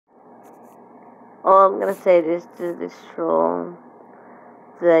All I'm gonna say this to this troll,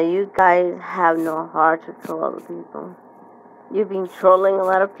 that you guys have no heart to troll other people. You've been trolling a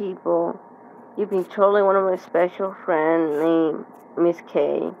lot of people. You've been trolling one of my special friends named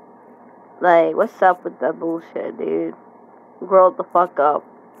misskay. Like, what's up with that bullshit, dude? Grow the fuck up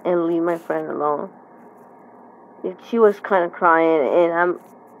and leave my friend alone. She was kind of crying, and I'm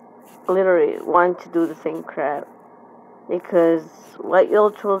literally wanting to do the same crap. Because what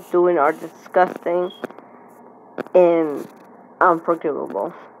y'all trolls doing are disgusting and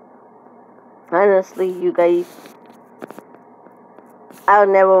unforgivable. Honestly, you guys,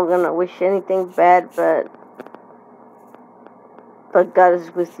 I'm never gonna wish anything bad, but God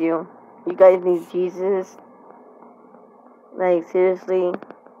is with you. You guys need Jesus. Like, seriously,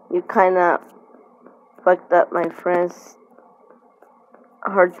 you kinda fucked up my friend's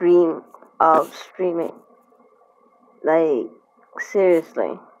her dream of streaming. Like,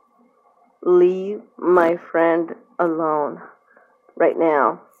 seriously, leave my friend alone right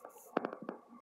now.